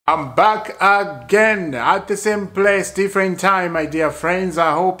I'm back again at the same place, different time, my dear friends.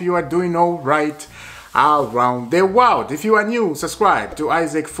 I hope you are doing all right around the world. If you are new, subscribe to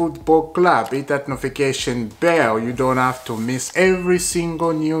Isaac Football Club. Hit that notification bell. You don't have to miss every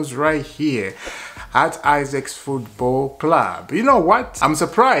single news right here at Isaac's Football Club. You know what? I'm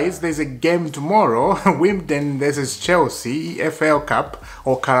surprised there's a game tomorrow. Wimbledon versus Chelsea, EFL Cup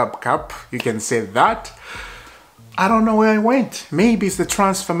or Carab Cup. You can say that. I don't know where I went. Maybe it's the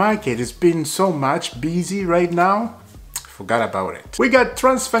transfer market. It's been so much busy right now. Forgot about it. We got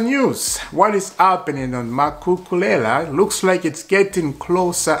transfer news. What is happening on Cucurella? Looks like it's getting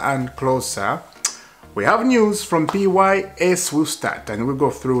closer and closer. We have news from PYS. We'll start and we'll go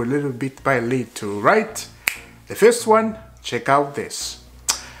through a little bit by little, right? The first one, check out this.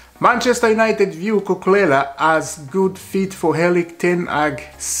 Manchester United view Cucurella as good fit for Erik ten Hag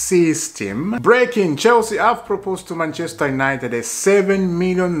system. Breaking, Chelsea have proposed to Manchester United a 7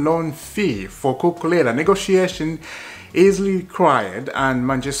 million loan fee for Cucurella. Negotiation is required and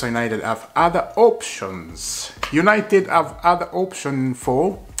Manchester United have other options. United have other options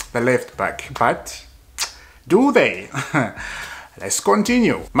for the left back, but do they? Let's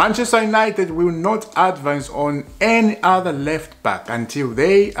continue. Manchester United will not advance on any other left back until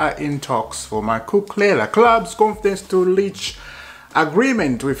they are in talks for Cucurella. Club's confidence to reach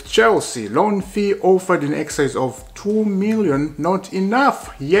agreement with Chelsea. Loan fee offered in excess of 2 million, not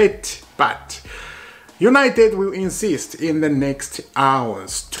enough yet, but United will insist in the next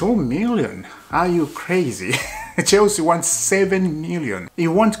hours. 2 million? Are you crazy? Chelsea wants 7 million.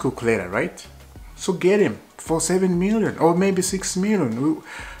 You want Cucurella, right? So get him for 7 million or maybe 6 million.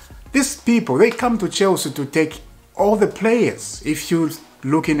 These people, they come to Chelsea to take all the players. If you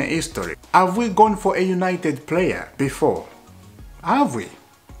look in the history, have we gone for a United player before? Have we?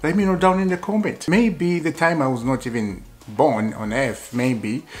 Let me know down in the comments. Maybe the time I was not even born on earth,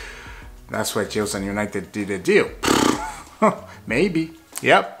 maybe that's why Chelsea and United did a deal. Maybe.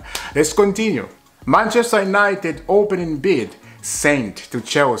 Yep. Let's continue. Manchester United opening bid sent to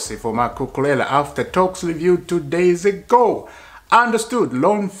Chelsea for Cucurella after talks reviewed 2 days ago. Understood,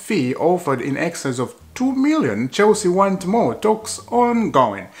 loan fee offered in excess of 2 million. Chelsea want more. Talks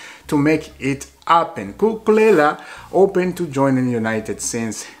ongoing to make it happen. Cucurella open to joining United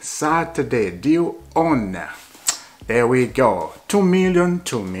since Saturday. Deal on. There we go. 2 million,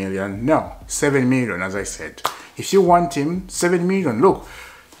 2 million. No, 7 million as I said. If you want him, 7 million. Look,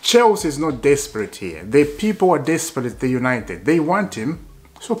 Chelsea is not desperate here. The people are desperate, the United. They want him,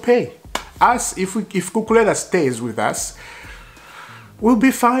 so pay. Us, if Cucurella stays with us, we'll be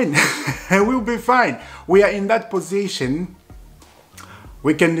fine. We'll be fine. We are in that position.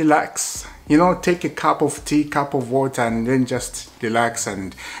 We can relax. You know, take a cup of tea, cup of water, and then just relax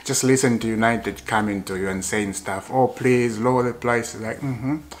and just listen to United coming to you and saying stuff. Oh, please lower the price. Like,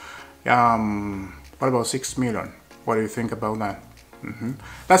 what about 6 million? What do you think about that?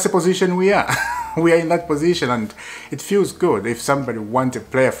 That's the position we are. We are in that position and it feels good if somebody wants a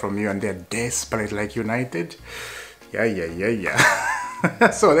player from you and they're desperate like United. Yeah.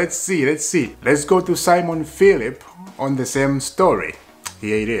 So let's see. Let's go to Simon Philip on the same story.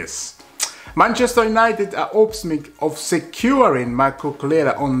 Here it is. Manchester United are optimistic of securing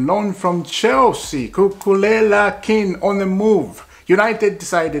Cucurella on loan from Chelsea. Cucurella keen on the move. United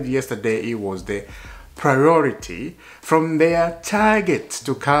decided yesterday it was the priority from their target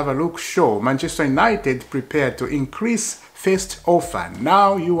to cover Luke Shaw. Manchester United prepared to increase first offer.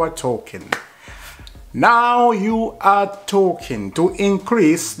 Now you are talking. Now you are talking to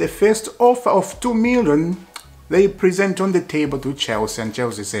increase the first offer of 2 million. They present on the table to Chelsea and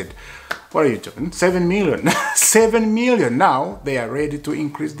Chelsea said, what are you doing? 7 million. 7 million. Now they are ready to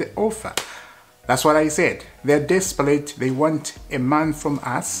increase the offer. That's what I said. They're desperate. They want a man from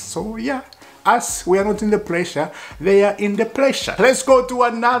us. So yeah. Us, we are not in the pressure, they are in the pressure. Let's go to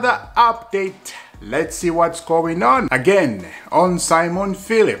another update. Let's see what's going on. Again, on Simon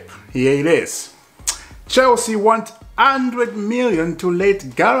Philip. Here it is. Chelsea want 100 million to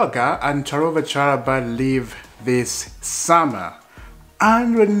let Gallagher and Chalobah leave this summer.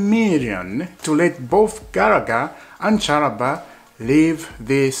 100 million to let both Gallagher and Chalobah leave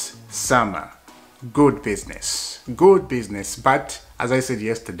this summer. Good business. Good business. But as I said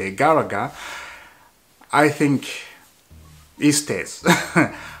yesterday, Gallagher, I think he stays.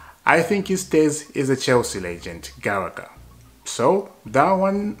 I think he stays as a Chelsea legend, Gallagher. So that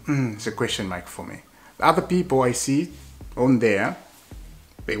one is a question mark for me. Other people I see on there,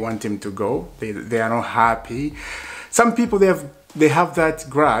 they want him to go. They are not happy. Some people they have that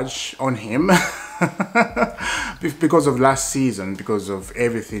grudge on him because of last season, because of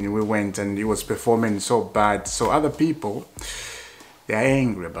everything we went and he was performing so bad. So other people, They are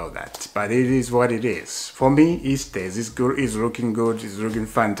angry about that, but it is what it is. For me, it stays. It's good. It's looking good. It's looking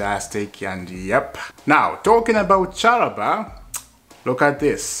fantastic. And yep. Now, talking about Chalobah, look at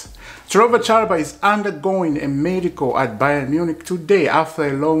this. Chalobah is undergoing a medical at Bayern Munich today after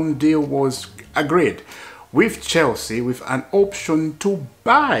a loan deal was agreed with Chelsea with an option to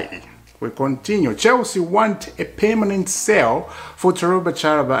buy. We continue. Chelsea want a permanent sale for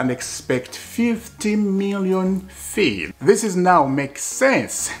Chalobah and expect 50 million fee. This is now makes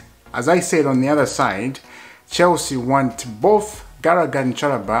sense. As I said on the other side, Chelsea want both Gallagher and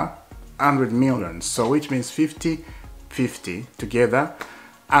Chalobah 100 million. So which means 50-50 together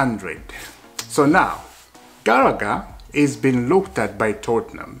 100. So now Gallagher is being looked at by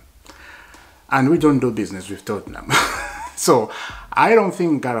Tottenham. And we don't do business with Tottenham. So I don't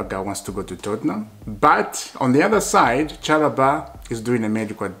think Gallagher wants to go to Tottenham. But on the other side, Chalobah is doing a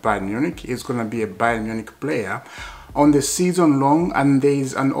medical at Bayern Munich. He's going to be a Bayern Munich player on the season long, and there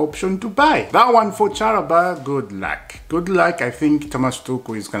is an option to buy. That one for Chalobah, good luck. Good luck. I think Thomas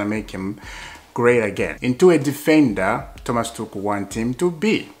Tuchel is going to make him great again. Into a defender, Thomas Tuchel wants him to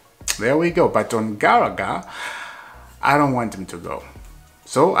be. There we go. But on Gallagher, I don't want him to go.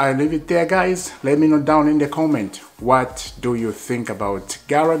 So I leave it there, guys. Let me know down in the comment, what do you think about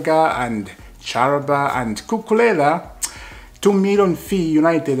Gallagher and Chalobah and Cucurella? 2 million fee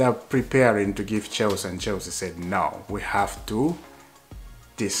United are preparing to give Chelsea, and Chelsea said no, we have to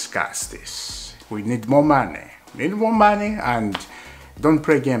discuss this. We need more money. We need more money, and don't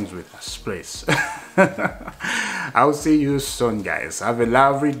play games with us, please. I'll see you soon, guys. Have a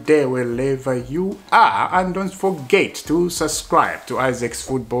lovely day wherever you are, and don't forget to subscribe to I.F.C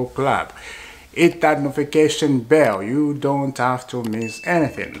Football Club. Hit that notification bell. You don't have to miss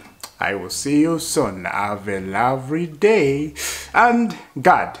anything. I will see you soon. Have a lovely day, and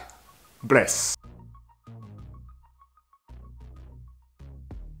God bless.